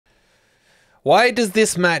Why does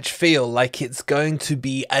this match feel like it's going to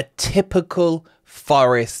be a typical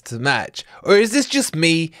Forest match? Or is this just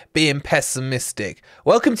me being pessimistic?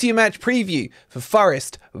 Welcome to your match preview for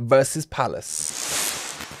Forest versus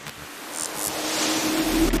Palace.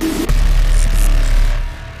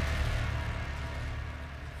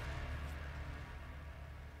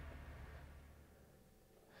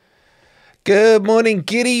 Good morning,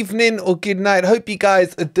 good evening, or good night. Hope you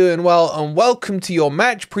guys are doing well, and welcome to your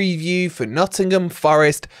match preview for Nottingham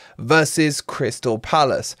Forest versus Crystal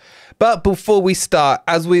Palace. But before we start,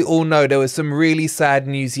 as we all know, there was some really sad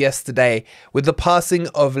news yesterday with the passing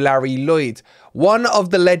of Larry Lloyd, one of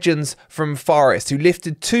the legends from Forest who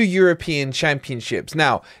lifted 2 European championships.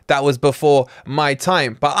 Now, that was before my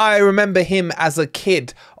time, but I remember him as a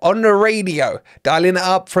kid on the radio, dialing it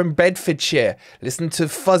up from Bedfordshire, listening to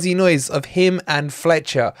fuzzy noise of him and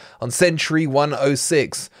Fletcher on Century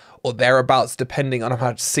 106. Or thereabouts, depending on how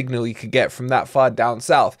much signal you could get from that far down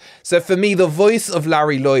south. So for me, the voice of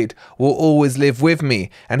Larry Lloyd will always live with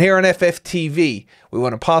me. And here on FFTV, we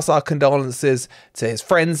want to pass our condolences to his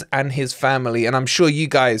friends and his family. And I'm sure you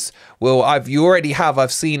guys will. You already have.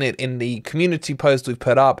 I've seen it in the community post we've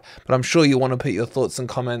put up. But I'm sure you want to put your thoughts and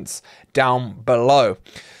comments down below.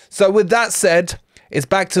 So with that said, it's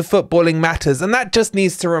back to footballing matters, and that just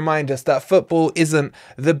needs to remind us that football isn't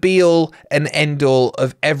the be-all and end-all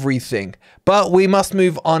of everything. But we must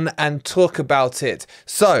move on and talk about it.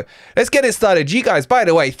 So, let's get it started. You guys, by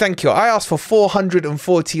the way, thank you. I asked for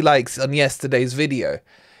 440 likes on yesterday's video.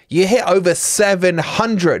 You hit over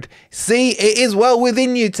 700. See, it is well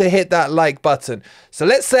within you to hit that like button. So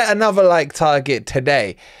let's set another like target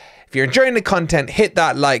today. If you're enjoying the content, hit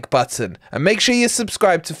that like button and make sure you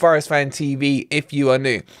subscribe to Forest Fan TV if you are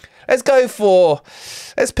new.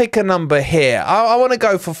 Let's pick a number here. I want to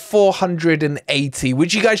go for 480,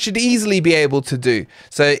 which you guys should easily be able to do.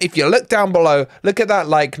 So if you look down below, look at that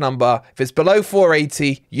like number. If it's below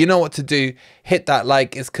 480, you know what to do. Hit that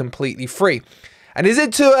like, it's completely free. And is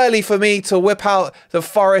it too early for me to whip out the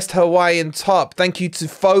Forest Hawaiian top? Thank you to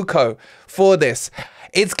Foco for this.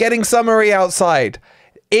 It's getting summery outside.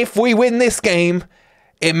 If we win this game,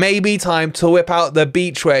 it may be time to whip out the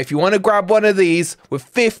beachwear. If you want to grab one of these with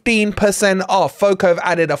 15% off, Foco have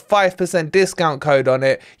added a 5% discount code on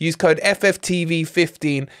it. Use code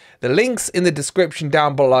FFTV15. The link's in the description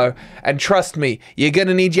down below. And trust me, you're going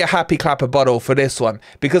to need your Happy Clapper bottle for this one,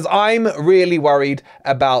 because I'm really worried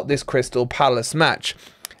about this Crystal Palace match.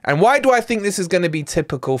 And why do I think this is going to be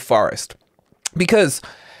typical Forest? Because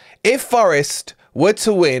if Forest were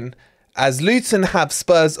to win, as Luton have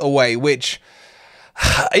Spurs away, which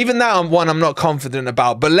even that one I'm not confident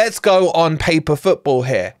about, but let's go on paper football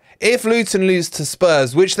here. If Luton lose to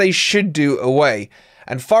Spurs, which they should do away,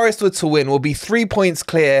 and Forest were to win, we'll be 3 points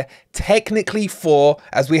clear, technically 4,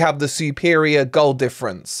 as we have the superior goal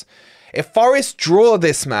difference. If Forest draw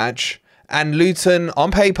this match and Luton,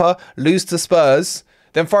 on paper, lose to Spurs,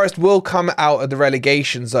 then Forest will come out of the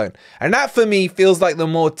relegation zone. And that, for me, feels like the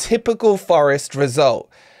more typical Forest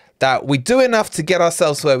result. That we do enough to get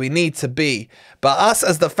ourselves where we need to be, but us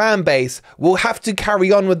as the fan base will have to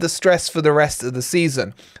carry on with the stress for the rest of the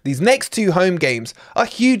season. These next 2 home games are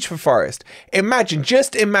huge for Forest.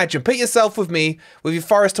 Just imagine, put yourself with me with your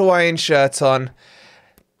Forest Hawaiian shirt on.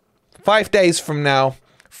 5 days from now,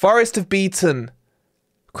 Forest have beaten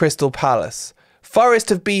Crystal Palace. Forest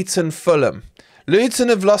have beaten Fulham. Luton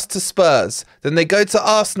have lost to Spurs. Then they go to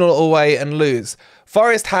Arsenal away and lose.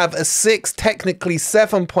 Forest have a 6, technically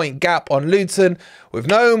 7-point gap on Luton, with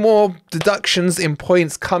no more deductions in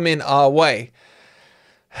points coming our way.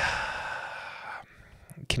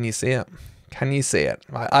 Can you see it? Can you see it?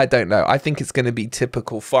 I don't know. I think it's going to be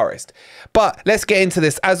typical Forest. But let's get into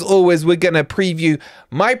this. As always, we're going to preview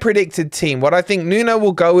my predicted team, what I think Nuno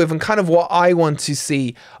will go with, and kind of what I want to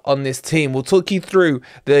see on this team. We'll talk you through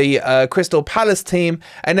the Crystal Palace team,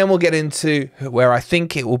 and then we'll get into where I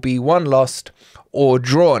think it will be 1 lost or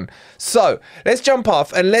drawn. So let's jump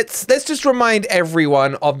off and let's just remind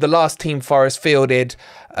everyone of the last team Forest fielded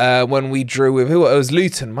when we drew with who it was.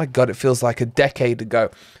 Luton. My God, it feels like a decade ago.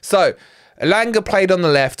 So Elanga played on the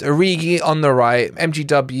left, Origi on the right,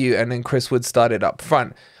 MGW, and then Chris Wood started up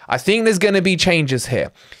front. I think there's going to be changes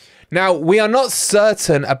here. Now, we are not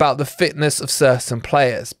certain about the fitness of certain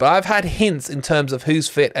players, but I've had hints in terms of who's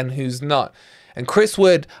fit and who's not. And Chris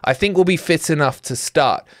Wood, I think, will be fit enough to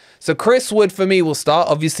start. So Chris Wood, for me, will start,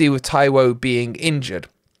 obviously, with Taiwo being injured.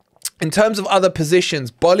 In terms of other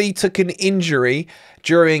positions, Bolly took an injury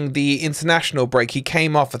during the international break. He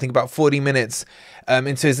came off, I think, about 40 minutes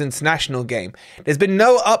into his international game. There's been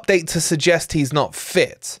no update to suggest he's not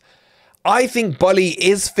fit. I think Bolly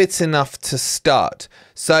is fit enough to start.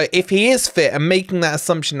 So if he is fit, and making that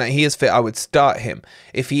assumption that he is fit, I would start him.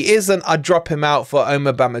 If he isn't, I'd drop him out for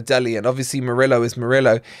Omar Bamadeli. And obviously Murillo is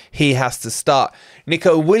Murillo. He has to start.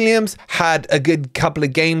 Nico Williams had a good couple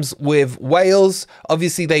of games with Wales.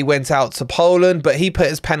 Obviously they went out to Poland, but he put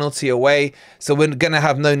his penalty away. So we're going to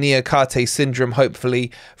have no Niakate syndrome,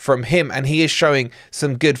 hopefully, from him. And he is showing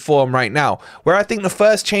some good form right now. Where I think the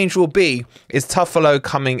first change will be is Tuffalo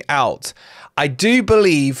coming out. I do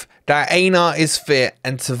believe that Aina is fit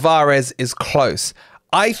and Tavares is close.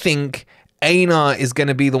 I think Aina is going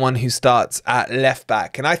to be the one who starts at left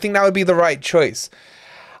back. And I think that would be the right choice.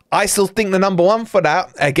 I still think the number one for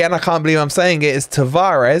that, again, I can't believe I'm saying it, is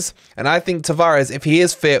Tavares. And I think Tavares, if he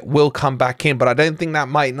is fit, will come back in. But I don't think that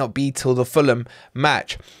might not be till the Fulham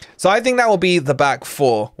match. So I think that will be the back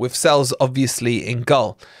four, with Selhurst obviously in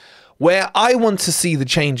goal. Where I want to see the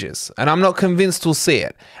changes, and I'm not convinced we'll see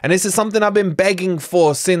it. And this is something I've been begging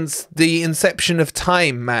for since the inception of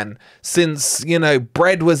time, man. Since, you know,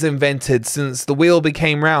 bread was invented, since the wheel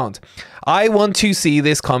became round. I want to see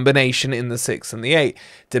this combination in the 6 and the 8.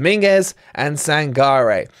 Dominguez and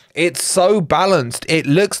Sangare. It's so balanced. It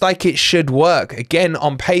looks like it should work. Again,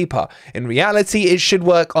 on paper. In reality, it should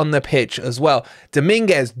work on the pitch as well.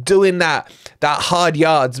 Dominguez doing that hard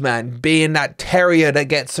yards, man. Being that terrier that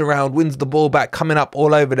gets around, wins the ball back, coming up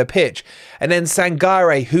all over the pitch. And then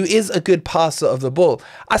Sangare, who is a good passer of the ball.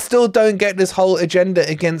 I still don't get this whole agenda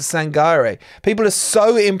against Sangare. People are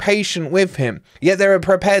so impatient with him, yet they're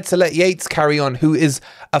prepared to let Yates carry on, who is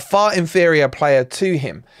a far inferior player to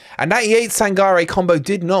him. And that Yates-Sangare combo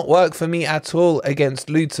did not work for me at all against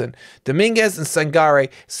Luton. Dominguez and Sangare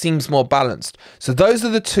seems more balanced. So those are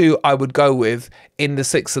the two I would go with in the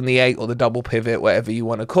 6 and the 8, or the double pivot, whatever you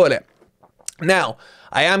want to call it. Now,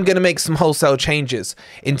 I am going to make some wholesale changes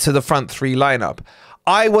into the front three lineup.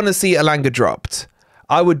 I want to see Elanga dropped.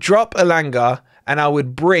 I would drop Elanga and I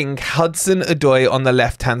would bring Hudson-Odoi on the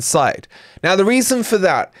left-hand side. Now, the reason for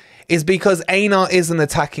that is because Aina is an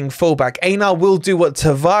attacking fullback. Aina will do what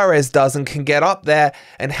Tavares does and can get up there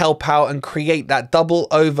and help out and create that double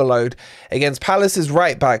overload against Palace's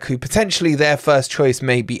right back, who potentially their first choice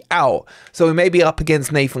may be out. So we may be up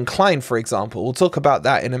against Nathan Clyne, for example. We'll talk about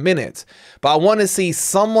that in a minute. But I want to see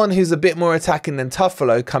someone who's a bit more attacking than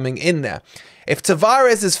Tuffalo coming in there. If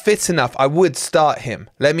Tavares is fit enough, I would start him.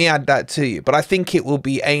 Let me add that to you. But I think it will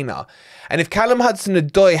be Aina. And if Callum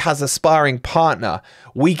Hudson-Odoi has a sparring partner,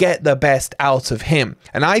 we get the best out of him.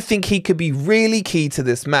 And I think he could be really key to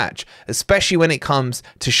this match, especially when it comes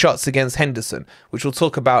to shots against Henderson, which we'll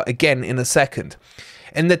talk about again in a second.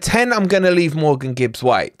 In the 10, I'm going to leave Morgan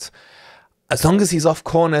Gibbs-White. As long as he's off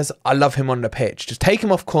corners, I love him on the pitch. Just take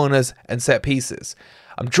him off corners and set pieces.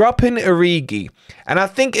 I'm dropping Origi. And I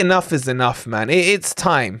think enough is enough, man. It's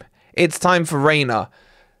time. It's time for Reyna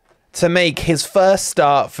to make his first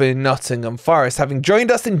start for Nottingham Forest. Having joined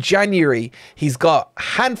us in January, he's got a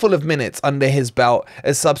handful of minutes under his belt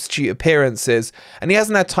as substitute appearances, and he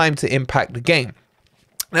hasn't had time to impact the game.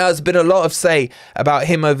 Now, there's been a lot of say about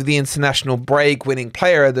him over the international break, winning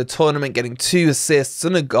player of the tournament, getting 2 assists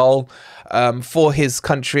and a goal for his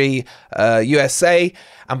country, USA,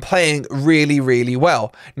 and playing really, really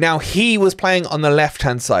well. Now, he was playing on the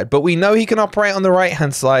left-hand side, but we know he can operate on the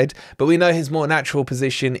right-hand side, but we know his more natural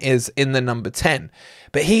position is in the number 10.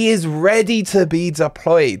 But he is ready to be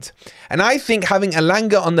deployed. And I think having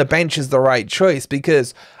Elanga on the bench is the right choice,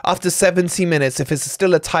 because after 70 minutes, if it's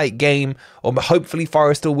still a tight game, or hopefully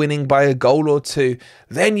Forest are winning by a goal or 2,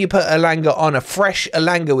 then you put Elanga on, a fresh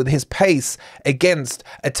Elanga with his pace against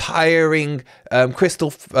a tiring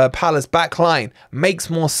Crystal Palace backline. Makes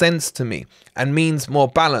more sense to me and means more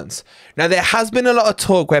balance. Now, there has been a lot of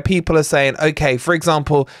talk where people are saying, okay, for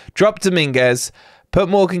example, drop Dominguez, put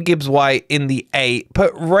Morgan Gibbs-White in the 8,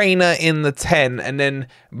 put Reyna in the 10, and then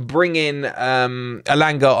bring in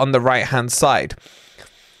Elanga on the right-hand side.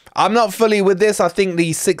 I'm not fully with this. I think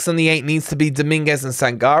the 6 and the 8 needs to be Dominguez and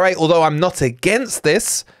Sangare. Although I'm not against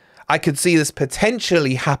this, I could see this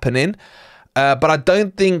potentially happening. But I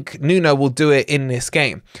don't think Nuno will do it in this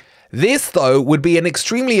game. This, though, would be an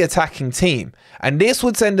extremely attacking team. And this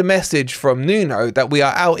would send a message from Nuno that we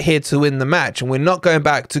are out here to win the match. And we're not going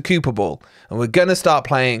back to Cooper ball. And we're going to start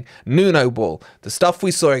playing Nuno ball. The stuff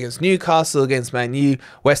we saw against Newcastle, against Man U,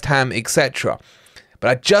 West Ham, etc. But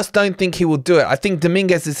I just don't think he will do it. I think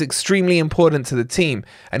Dominguez is extremely important to the team.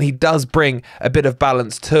 And he does bring a bit of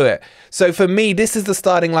balance to it. So for me, this is the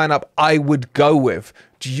starting lineup I would go with.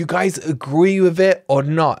 Do you guys agree with it or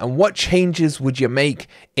not? And what changes would you make,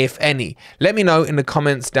 if any? Let me know in the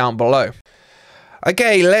comments down below.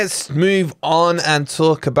 Okay, let's move on and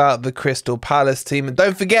talk about the Crystal Palace team. And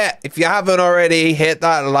don't forget, if you haven't already, hit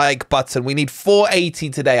that like button. We need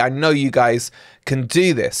 480 today. I know you guys can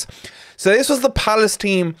do this. So this was the Palace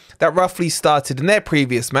team that roughly started in their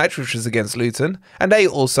previous match, which was against Luton, and they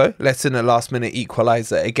also let in a last-minute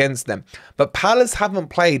equaliser against them. But Palace haven't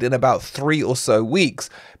played in about 3 or so weeks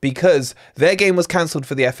because their game was cancelled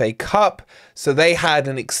for the FA Cup, so they had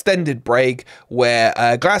an extended break where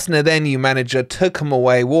Glasner, their new manager, took them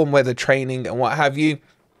away, warm weather training and what have you.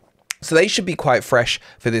 So they should be quite fresh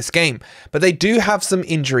for this game. But they do have some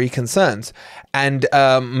injury concerns. And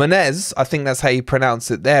Menez, I think that's how you pronounce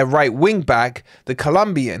it, their right wing back, the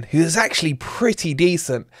Colombian, who is actually pretty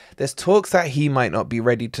decent. There's talks that he might not be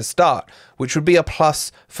ready to start, which would be a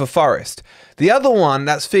plus for Forest. The other one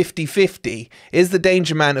that's 50-50 is the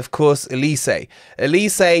danger man, of course, Elise.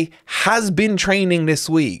 Elise has been training this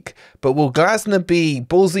week, but will Glasner be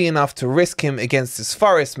ballsy enough to risk him against this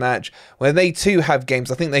Forest match where they too have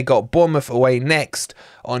games? I think they got Bournemouth away next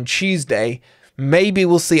on Tuesday. Maybe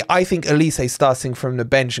we'll see. I think Elise starting from the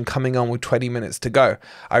bench and coming on with 20 minutes to go.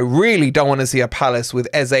 I really don't want to see a Palace with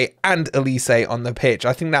Eze and Elise on the pitch.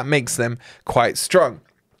 I think that makes them quite strong.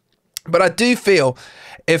 But I do feel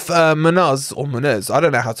if Menez, I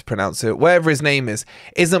don't know how to pronounce it, whatever his name is,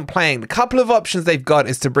 isn't playing, the couple of options they've got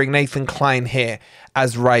is to bring Nathan Clyne here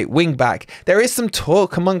as right wing back. There is some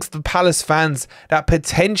talk amongst the Palace fans that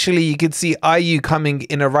potentially you could see Ayew coming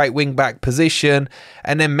in a right wing back position,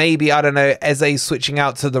 and then maybe, I don't know, Eze switching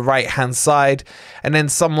out to the right hand side, and then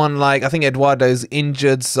someone like, I think Eduardo's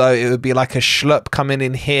injured, so it would be like a Schlupp coming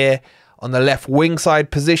in here on the left wing side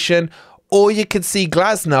position. Or you could see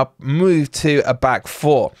Glasner move to a back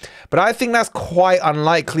 4. But I think that's quite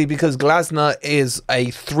unlikely because Glasner is a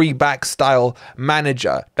 3-back style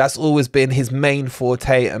manager. That's always been his main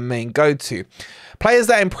forte and main go-to. Players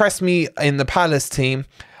that impressed me in the Palace team,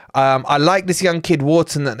 I like this young kid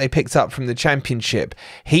Wharton that they picked up from the Championship.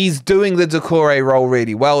 He's doing the Decore role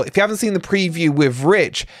really well. If you haven't seen the preview with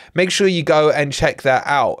Rich, make sure you go and check that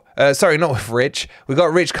out. Sorry, not with Rich. We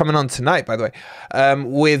got Rich coming on tonight, by the way,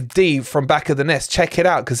 with D from Back of the Nest. Check it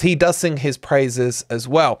out because he does sing his praises as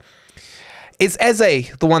well. It's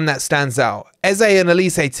Eze, the one that stands out. Eze and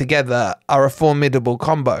Elise together are a formidable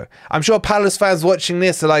combo. I'm sure Palace fans watching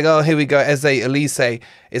this are like, oh, here we go, Eze, Elise.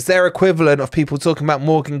 It's their equivalent of people talking about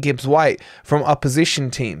Morgan Gibbs-White from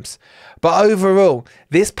opposition teams. But overall,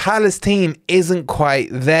 this Palace team isn't quite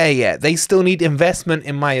there yet. They still need investment,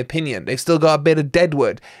 in my opinion. They've still got a bit of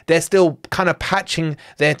deadwood. They're still kind of patching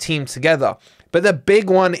their team together. But the big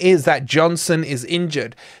one is that Johnson is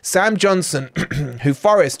injured. Sam Johnson, who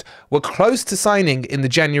Forest were close to signing in the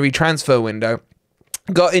January transfer window,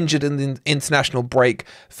 got injured in the international break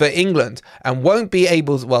for England and won't be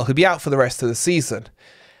able to, well, he'll be out for the rest of the season.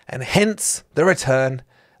 And hence the return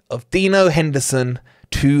of Dino Henderson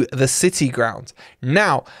to the City ground.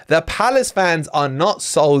 Now, the Palace fans are not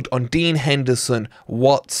sold on Dean Henderson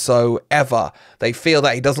whatsoever. They feel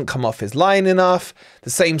that he doesn't come off his line enough. The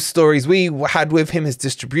same stories we had with him, his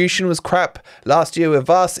distribution was crap. Last year with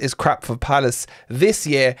us is crap for Palace this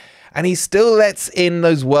year. And he still lets in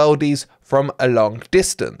those worldies from a long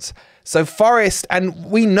distance. So Forest, and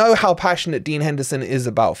we know how passionate Dean Henderson is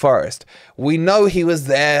about Forest. We know he was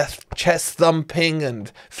there chest thumping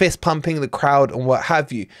and fist pumping the crowd and what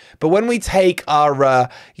have you. But when we take our,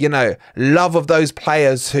 love of those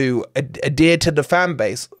players who adhere to the fan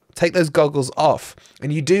base, take those goggles off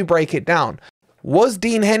and you do break it down. Was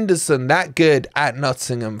Dean Henderson that good at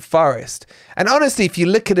Nottingham Forest? And honestly, if you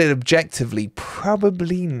look at it objectively,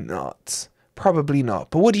 probably not. Probably not.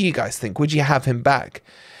 But what do you guys think? Would you have him back?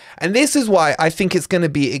 And this is why I think it's going to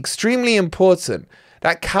be extremely important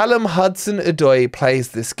that Callum Hudson-Odoi plays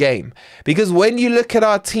this game. Because when you look at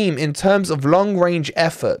our team in terms of long-range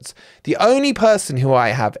efforts, the only person who I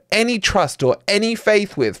have any trust or any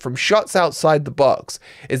faith with from shots outside the box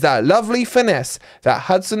is that lovely finesse that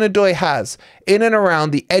Hudson-Odoi has in and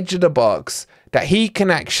around the edge of the box, that he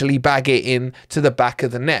can actually bag it in to the back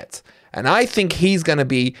of the net. And I think he's going to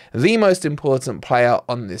be the most important player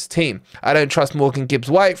on this team. I don't trust Morgan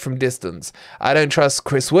Gibbs-White from distance. I don't trust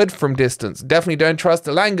Chris Wood from distance. Definitely don't trust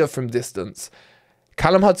Elanga from distance.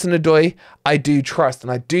 Callum Hudson-Odoi, I do trust.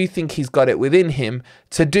 And I do think he's got it within him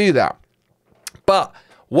to do that. But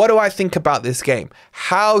what do I think about this game?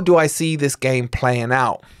 How do I see this game playing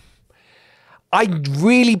out? I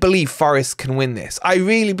really believe Forest can win this. I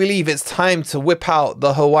really believe it's time to whip out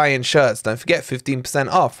the Hawaiian shirts. Don't forget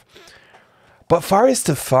 15% off. But Forest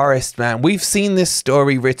to Forest, man, we've seen this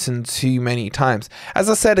story written too many times. As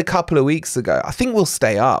I said a couple of weeks ago, I think we'll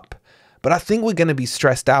stay up. But I think we're going to be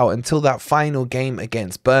stressed out until that final game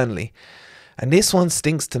against Burnley. And this one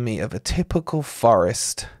stinks to me of a typical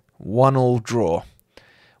Forest 1-1 draw.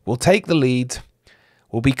 We'll take the lead.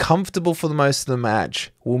 We'll be comfortable for the most of the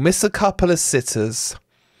match. We'll miss a couple of sitters.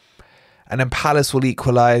 And then Palace will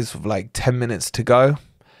equalise with like 10 minutes to go.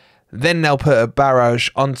 Then they'll put a barrage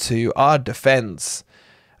onto our defence.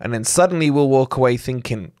 And then suddenly we'll walk away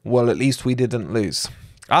thinking, well, at least we didn't lose.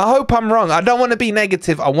 I hope I'm wrong. I don't want to be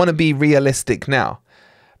negative. I want to be realistic now.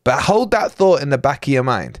 But hold that thought in the back of your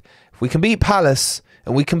mind. If we can beat Palace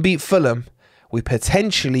and we can beat Fulham, we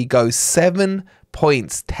potentially go 7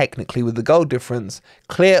 points technically with the goal difference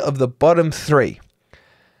clear of the bottom 3.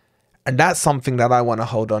 And that's something that I want to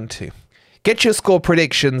hold on to. Get your score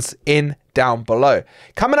predictions in down below.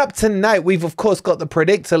 Coming up tonight, we've of course got the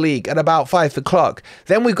Predictor League at about 5 o'clock.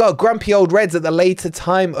 Then we've got Grumpy Old Reds at the later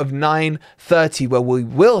time of 9:30, where we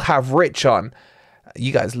will have Rich on.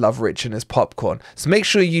 You guys love Rich and his popcorn, so make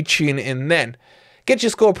sure you tune in then. Get your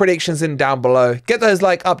score predictions in down below. Get those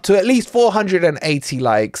like up to at least 480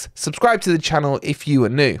 likes. Subscribe to the channel if you are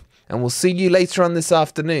new. And we'll see you later on this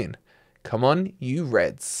afternoon. Come on, you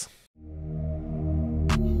Reds.